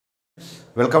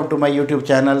Welcome to my YouTube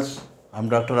channels. I'm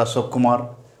Dr. Ashok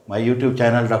Kumar. My YouTube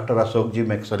channel Dr. Ashok Ji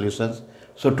Make Solutions.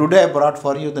 So today I brought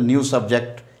for you the new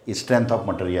subject is strength of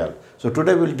material. So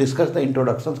today we'll discuss the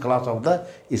introduction class of the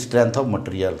strength of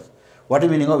materials. What is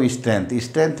the meaning of strength?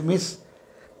 Strength means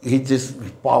his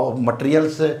power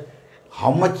materials,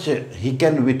 how much he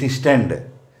can withstand.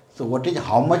 So what is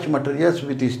how much materials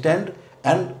withstand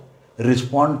and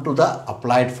respond to the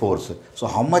applied force. So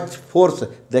how much force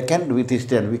they can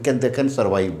withstand, they can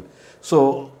survive.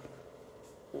 So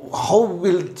how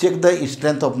we'll check the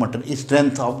strength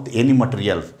of any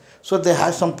materials? So they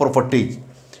have some properties.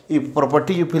 If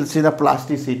property you will see the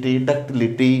plasticity,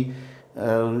 ductility,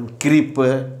 creep,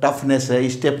 toughness,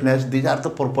 stiffness. These are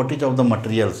the properties of the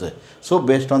materials. So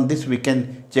based on this we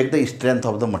can check the strength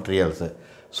of the materials.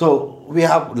 So we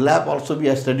have lab also we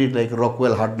have studied like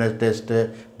Rockwell hardness test,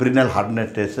 Brinell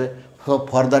hardness test. So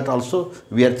for that also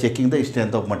we are checking the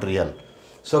strength of material.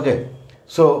 So okay.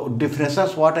 So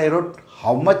definitions what I wrote,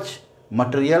 how much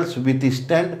materials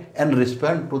withstand and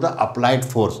respond to the applied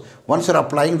force. Once you are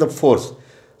applying the force,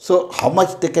 so how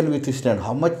much they can withstand,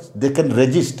 how much they can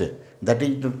resist. That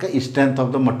is the strength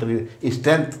of the material,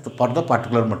 strength for the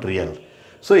particular material.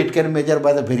 So it can measure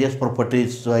by the various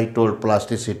properties. So I told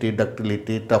plasticity,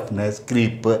 ductility, toughness,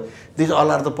 creep. These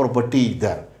all are the properties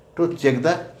there to check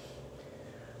the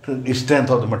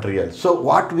strength of the material. So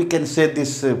what we can say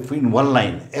this in one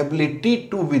line: ability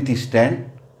to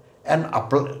withstand and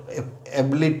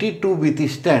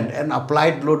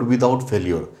applied load without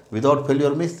failure. Without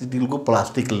failure means it will go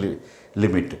plastic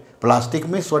limit. Plastic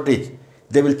means what is?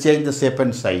 They will change the shape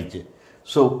and size.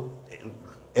 So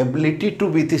ability to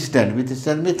withstand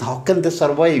means how can they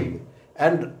survive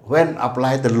and when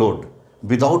apply the load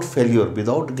without failure,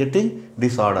 without getting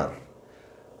disorder.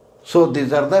 So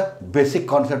these are the basic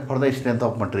concept for the strength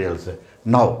of materials.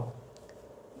 Now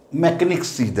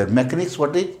mechanics is there. Mechanics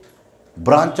what is?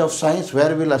 Branch of science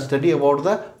where we will study about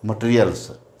the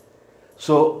materials.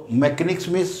 So mechanics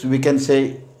means we can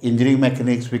say engineering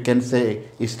mechanics, we can say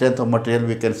strength of material,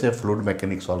 we can say fluid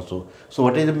mechanics also. So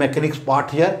what is the mechanics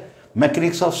part here?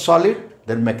 Mechanics of solid,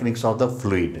 then mechanics of the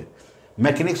fluid.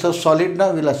 Mechanics of solid,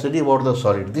 now we will study about the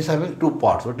solid. This having two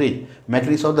parts. What is?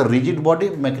 Mechanics of the rigid body,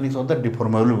 mechanics of the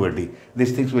deformable body.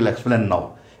 These things we will explain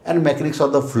now. And mechanics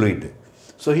of the fluid.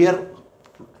 So here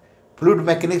fluid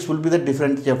mechanics will be the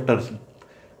different chapters.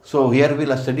 So here we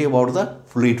will study about the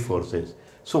fluid forces.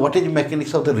 So what is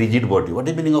mechanics of the rigid body? What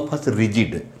is the meaning of first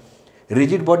rigid?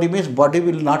 Rigid body means body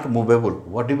will not movable,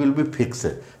 body will be fixed.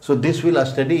 So this will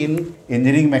study in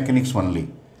engineering mechanics only.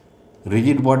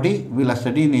 Rigid body will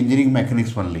study in engineering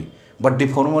mechanics only. But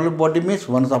deformable body means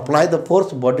once apply the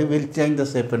force, body will change the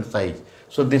shape and size.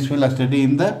 So this will study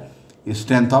in the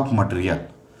strength of material.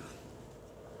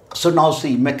 So now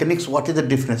see mechanics, what is the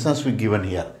definitions we given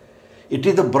here? It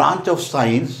is the branch of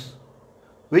science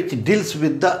which deals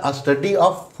with the study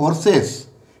of forces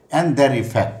and their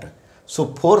effect.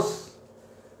 So force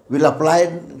will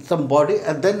apply some body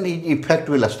and then the effect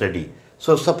will study.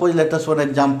 So suppose let us one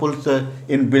example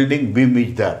in building beam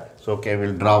is there. So okay, we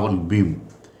will draw one beam.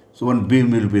 So one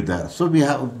beam will be there. So we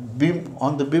have beam,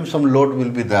 on the beam some load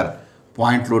will be there.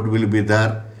 Point load will be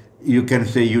there. You can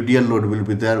say UDL load will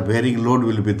be there. Bearing load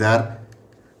will be there.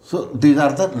 So these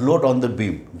are the load on the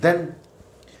beam. Then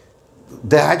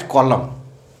they have column.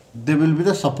 They will be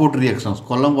the support reactions.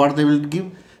 Column what they will give?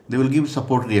 They will give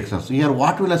support reactions. So here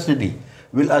what will I study?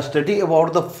 We will study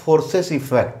about the forces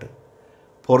effect.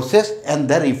 Forces and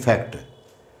their effect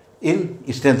in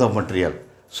strength of material.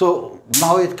 So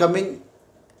now it's coming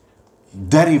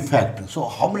their effect. So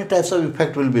how many types of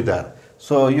effect will be there?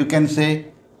 So you can say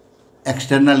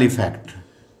external effect.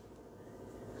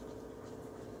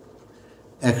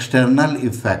 External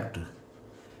effect.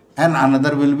 And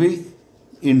another will be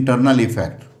internal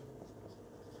effect.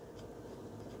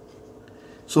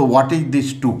 So what is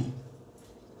these two?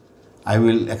 I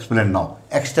will explain now.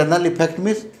 External effect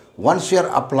means once you are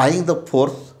applying the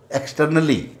force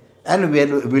externally and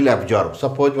will absorb.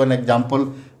 Suppose one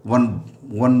example,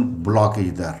 one block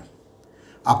is there.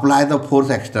 Apply the force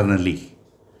externally.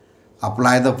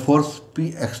 Apply the force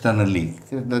P externally,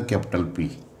 the capital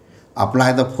P.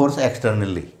 Apply the force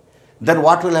externally. Then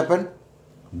what will happen?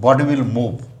 Body will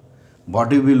move.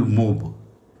 Body will move.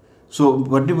 So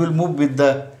body will move with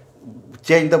the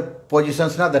change the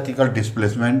positions now, that is called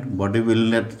displacement. Body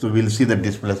will see the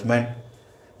displacement.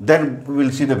 Then we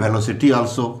will see the velocity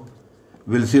also.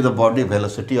 We will see the body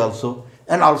velocity also.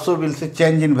 And also we will see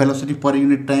change in velocity per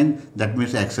unit time. That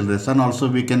means acceleration also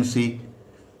we can see.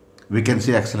 We can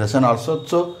see acceleration also.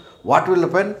 So what will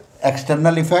happen?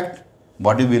 External effect,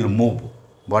 body will move.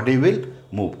 Body will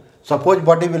move. Suppose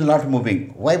body will not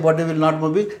moving. Why body will not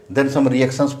moving? Then some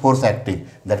reactions force acting.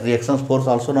 That reactions force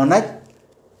also known as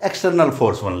external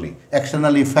force only,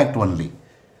 external effect only.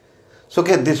 So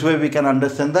okay, this way we can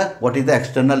understand the what is the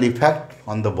external effect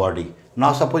on the body.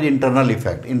 Now suppose internal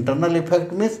effect. Internal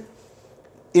effect means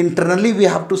internally we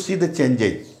have to see the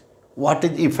changes. What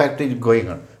is effect is going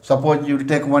on. Suppose you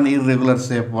take one irregular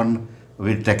shape, one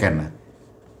we taken.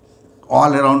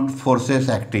 All around forces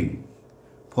acting.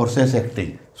 Forces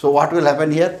acting. So what will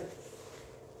happen here?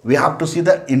 We have to see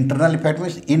the internal effect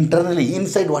means internally,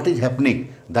 inside what is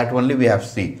happening. That only we have to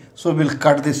see. So we'll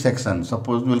cut this section.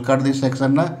 Suppose we'll cut this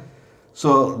section now.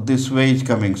 So this way is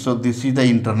coming. So this is the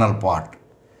internal part.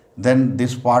 Then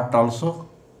this part also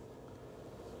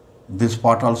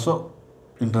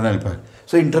internal effect.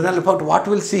 So internal effect, what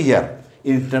we'll see here?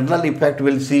 Internal effect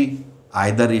will see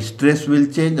either stress will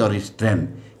change or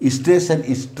strain. Stress and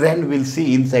strain will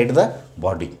see inside the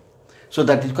body. So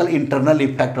that is called internal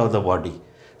effect of the body.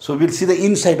 So we'll see the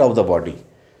inside of the body.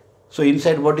 So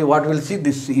inside body, what we'll see?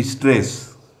 This is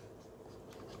stress.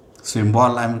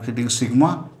 Symbol I am creating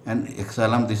sigma and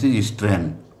epsilon, this is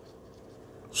strain.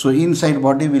 So inside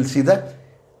body we'll see the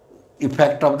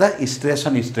effect of the stress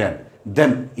and strain.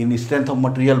 Then in strength of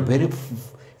material, very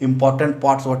important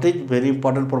parts, what is very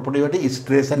important property, what is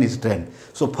stress and strain.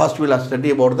 So first we'll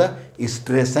study about the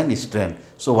stress and strain.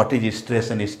 So what is stress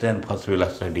and strain? First we'll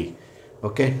study.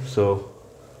 Okay, so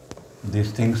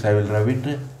these things I will write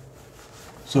it.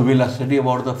 So we'll study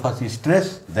about the first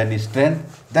stress, then strain,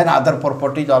 then other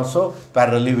properties also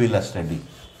parallelly we'll study.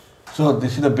 So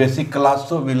this is the basic class.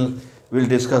 So we'll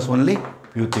discuss only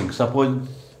few things. Suppose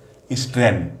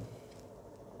strain.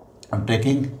 I'm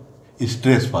taking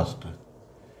stress first.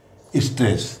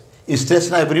 Stress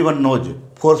now everyone knows.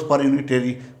 Force per unit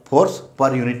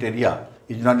area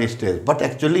is not stress. But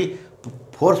actually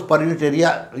force per unit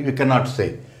area you cannot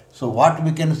say. So what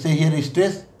we can say here is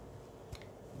stress?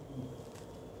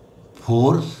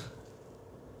 Force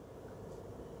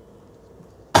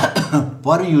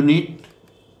per unit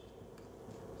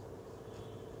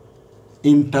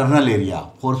internal area.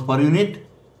 Force per unit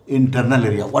internal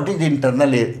area. What is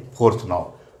internal force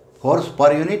now? Force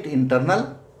per unit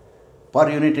internal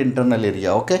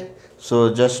area. Okay.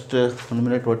 So just 1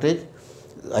 minute. What is?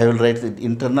 I will write the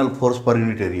internal force per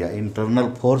unit area. Internal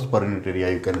force per unit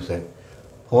area you can say.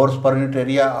 Force per unit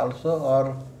area also,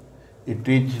 or it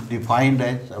is defined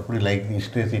as like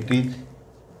stress. It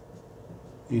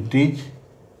is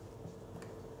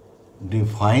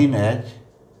defined as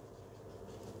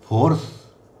force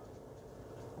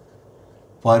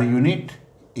per unit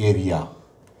area.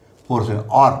 Force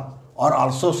or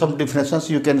also some definitions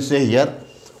you can say here.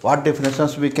 What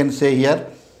definitions we can say here?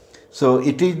 So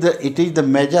it is the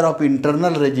measure of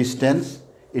internal resistance.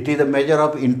 It is the measure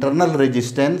of internal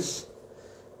resistance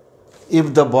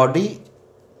if the body.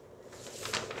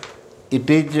 It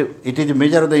is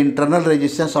measure of the internal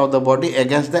resistance of the body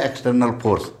against the external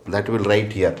force. That will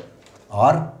write here.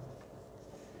 Or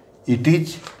it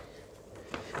is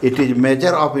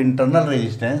measure of internal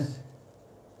resistance.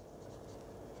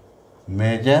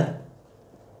 Measure.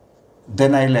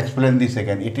 Then I will explain this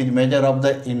again. It is measure of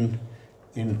the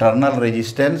internal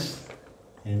resistance.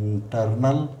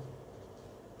 Internal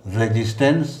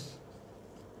resistance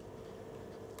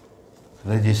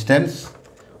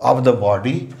of the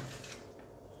body.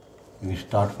 We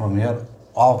start from here.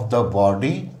 Of the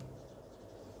body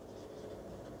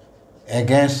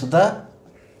against the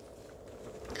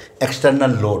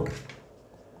external load.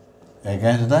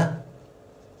 Against the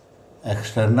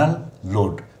external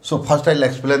load. So first I will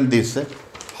explain this,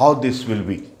 how this will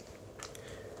be.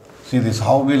 See this,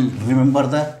 how we'll remember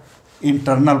the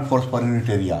internal force per unit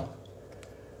area.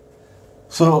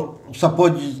 So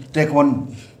suppose take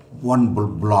one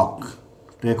block.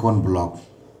 Take one block.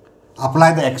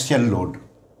 Apply the axial load.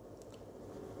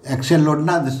 Axial load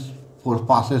now, this force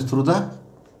passes through the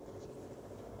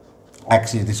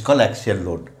axis. This is called axial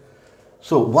load.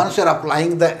 So once you are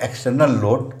applying the external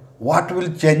load, what will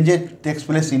change it takes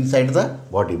place inside the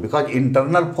body, because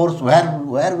internal force,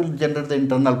 where will generate the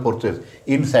internal forces?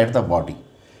 Inside the body.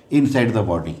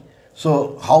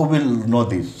 So how will know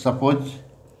this? Suppose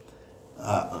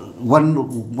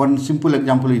one simple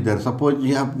example is there. Suppose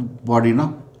you have body,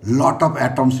 lot of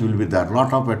atoms will be there.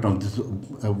 Lot of atoms. This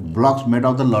blocks made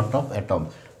of the lot of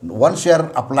atoms. Once you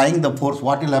are applying the force,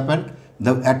 what will happen?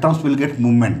 The atoms will get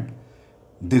movement.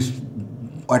 This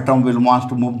atom will wants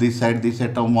to move this side, this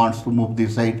atom wants to move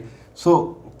this side.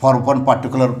 So for one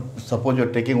particular, suppose you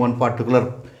are taking one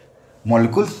particular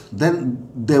molecules, then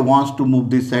they wants to move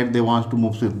this side, they wants to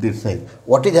move this side.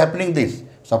 What is happening this?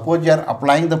 Suppose you are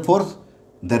applying the force,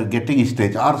 they're getting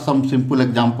stretch. Or some simple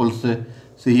examples,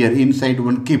 say here inside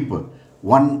one keep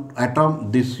one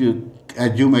atom, this you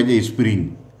assume as a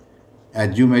spring.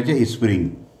 Assume as a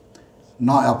spring.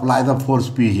 Now apply the force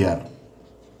P here.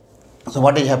 So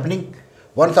what is happening?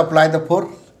 Once apply the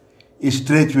force,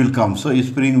 stretch will come. So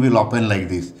spring will open like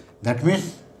this. That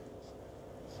means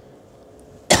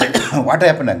what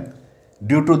happening?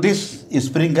 Due to this,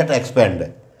 spring get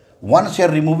expand. Once you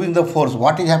are removing the force,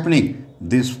 what is happening?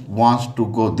 This wants to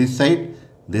go this side,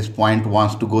 this point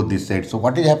wants to go this side. So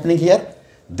what is happening here?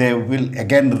 They will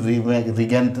again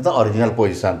regain to the original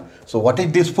position. So what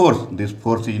is this force? This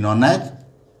force is known as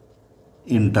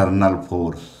internal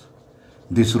force.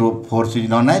 This force is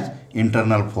known as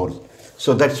internal force.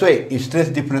 So that's why stress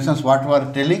definitions, what we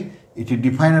are telling, it is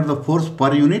defined as the force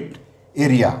per unit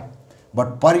area.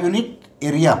 But per unit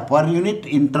area, per unit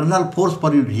internal force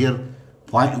per unit here,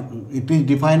 it is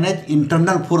defined as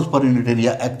internal force per unit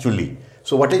area actually.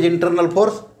 So what is internal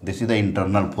force? This is the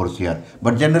internal force here.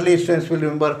 But generally students will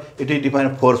remember it is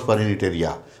defined force per unit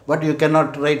area. But you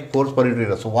cannot write force per unit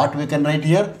area. So what we can write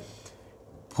here?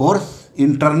 Force,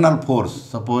 internal force.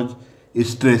 Suppose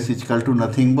stress is equal to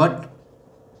nothing but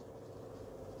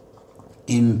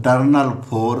internal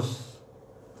force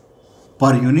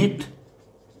per unit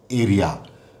area.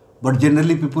 But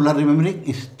generally people are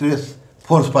remembering stress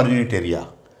force per unit area.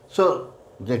 So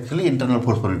actually internal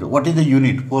force per unit. What is the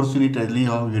unit? Force unit,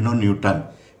 you know, Newton.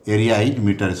 Area is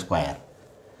meter square.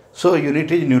 So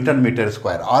unit is Newton meter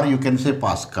square, or you can say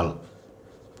Pascal.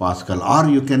 Pascal, or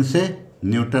you can say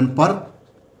Newton per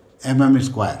mm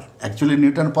square. Actually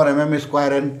Newton per mm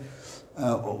square and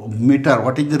meter,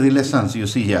 what is the relations you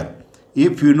see here?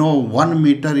 If you know 1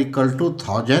 meter equal to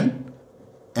 1000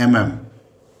 mm,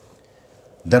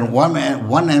 then 1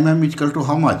 mm is equal to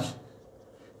how much?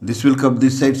 This will come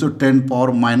this side, so 10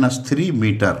 power minus 3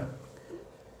 meter.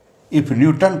 If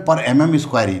Newton per mm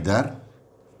square is there,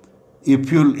 if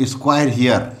you square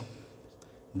here,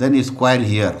 then square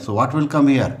here. So what will come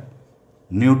here?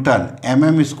 Newton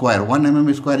mm square. 1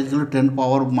 mm square is equal to 10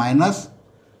 power minus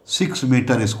 6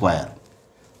 meter square.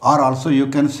 Or also you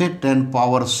can say 10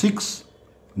 power 6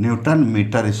 Newton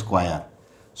meter square.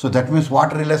 So that means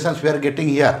what relations we are getting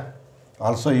here?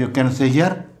 Also you can say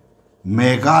here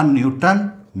mega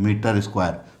Newton meter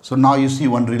square. So now you see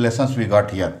one relations we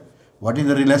got here. What is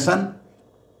the relation?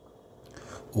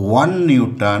 1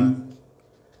 Newton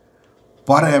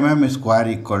per mm square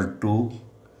equal to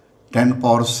 10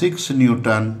 power 6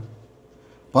 Newton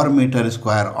per meter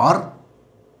square or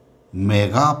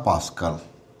mega Pascal.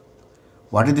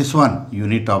 What is this one?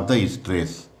 Unit of the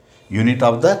stress. Unit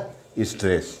of the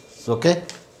stress. Okay.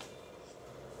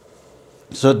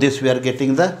 So this we are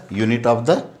getting the unit of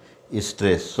the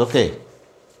stress. Okay.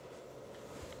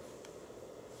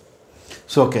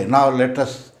 So okay, now let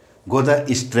us go the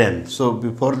strength. So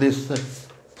before this,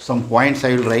 some points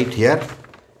I will write here.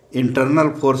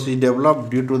 Internal force is developed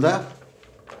due to the,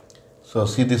 so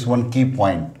see this one key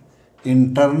point.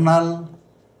 Internal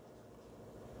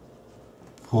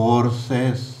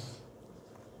forces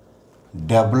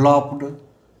developed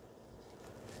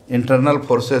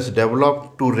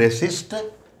to resist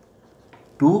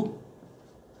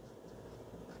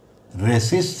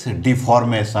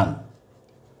deformation.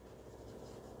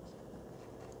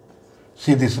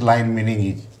 See this line meaning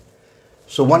is.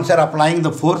 So once you are applying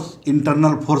the force,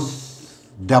 internal force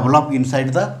develop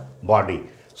inside the body.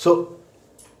 So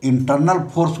internal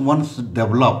force once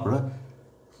developed,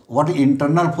 what is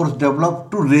internal force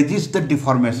developed? To resist the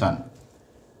deformation.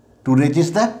 To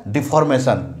resist the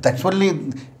deformation. That's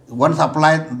only once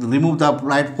applied, remove the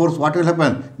applied force, what will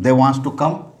happen? They want to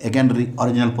come again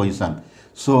original position.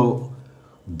 So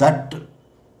that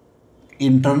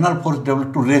internal force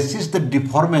developed to resist the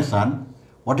deformation.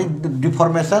 What is the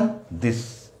deformation?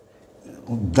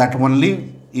 That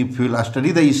only if you will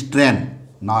study the strength.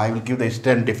 Now I will give the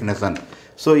strength definition.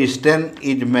 So strength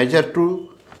is measure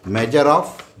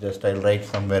of, just I will write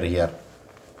somewhere here,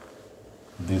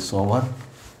 this over.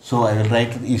 So I will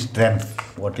write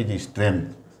strength. What is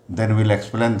strength? Then we will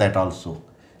explain that also.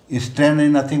 Strength is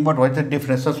nothing but, what the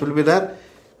differences will be there?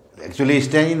 Actually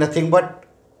strength is nothing but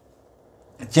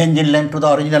change in length to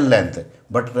the original length.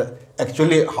 But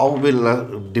actually how we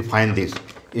will define this?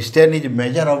 Strength is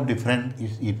measure of different,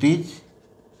 it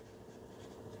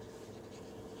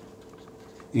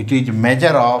is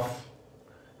measure of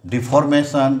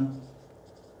deformation.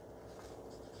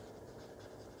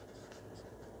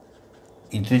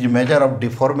 It is measure of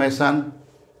deformation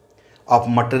of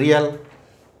materials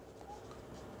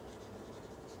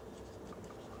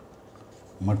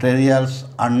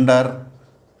under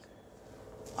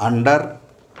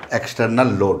external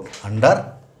load.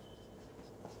 Under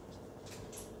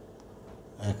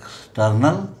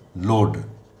external load.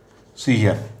 See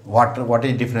here, what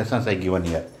is definitions I given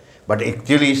here. But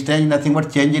actually strain is nothing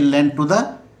but change in length to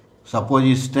the,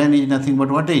 suppose strain is nothing but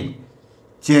what is?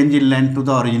 Change in length to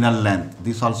the original length.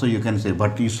 This also you can say,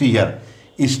 but you see here,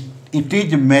 it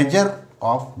is measure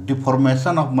of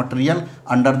deformation of material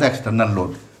under the external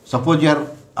load. Suppose you are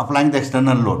applying the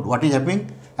external load. What is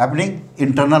happening?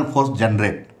 Internal force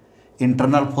generate.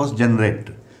 Internal force generate.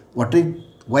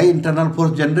 Why internal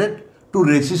force generate? To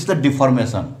resist the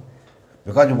deformation.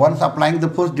 Because once applying the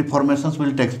force, deformations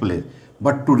will take place.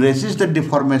 But to resist the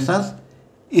deformations,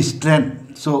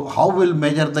 strength. So how will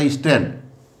measure the strength?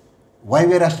 Why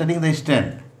we are studying the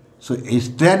strength? So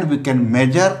strength we can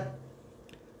measure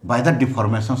by the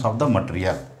deformations of the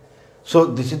material. So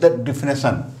this is the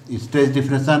definition. Stress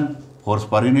definition, force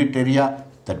per unit area,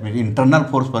 that means internal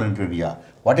force per unit area.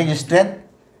 What is strength?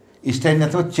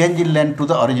 Strength is change in length to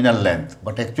the original length.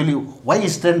 But actually, why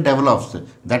strength develops?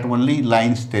 That only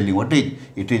lines tell you what is.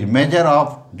 It is measure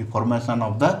of deformation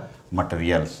of the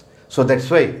materials. So that's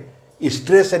why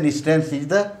stress and strength is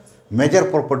the major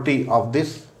property of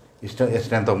this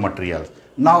strength of materials.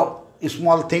 Now,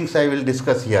 small things I will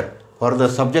discuss here for the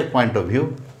subject point of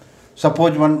view.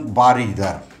 Suppose one bar is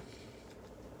there.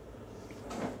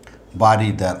 Bar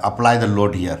is there. Apply the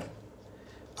load here.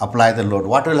 Apply the load.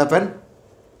 What will happen?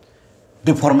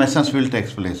 Deformations will take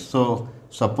place. So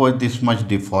suppose this much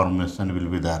deformation will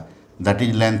be there. That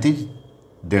is length is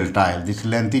delta L. This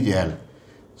length is L.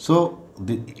 So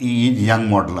the E is Young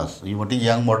modulus. What is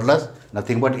Young modulus?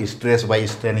 Nothing but stress by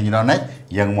strain is known as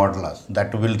Young modulus.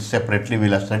 That will separately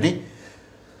will study.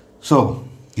 So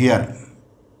here,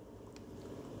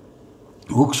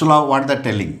 Hooke's law, what the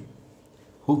telling?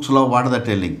 Hooke's law, what the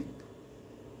telling?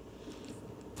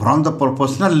 From the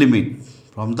proportional limit,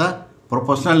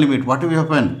 what will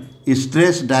happen?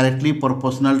 Stress is directly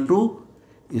proportional to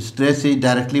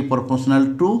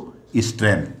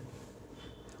strain.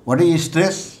 What is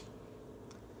stress?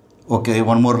 Okay,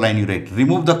 one more line you write.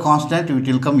 Remove the constant, it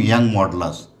will come Young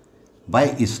modulus by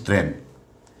strain.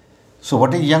 So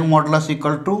what is Young modulus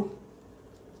equal to?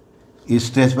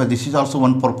 Stress by, this is also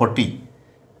one property.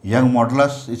 Young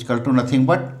modulus is equal to nothing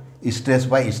but stress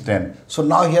by strain. So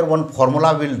now here one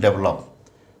formula will develop.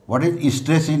 What is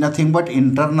stress? Is nothing but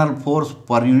internal force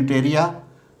per unit area.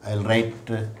 I will write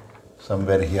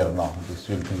somewhere here now. This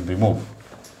will be removed.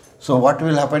 So what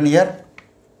will happen here?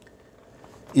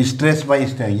 Stress by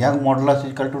strain. Young modulus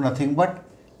is equal to nothing but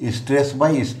stress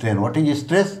by strain. What is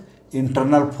stress?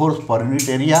 Internal force per unit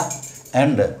area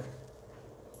and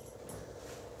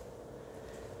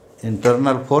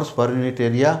internal force per unit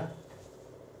area.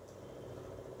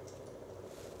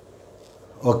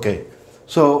 Okay.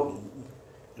 So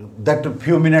that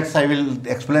few minutes I will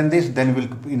explain this, then will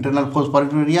internal force per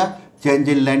unit area, change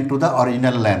in length to the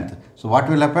original length. So what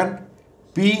will happen?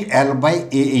 PL by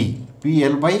AE.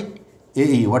 PL by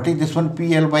AE. What is this one?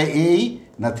 PL by AE?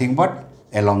 Nothing but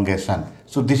elongation.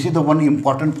 So this is the one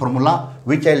important formula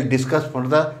which I will discuss for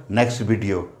the next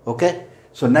video. Okay.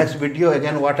 So next video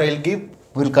again what I will give,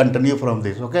 will continue from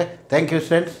this. Okay. Thank you,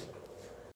 friends.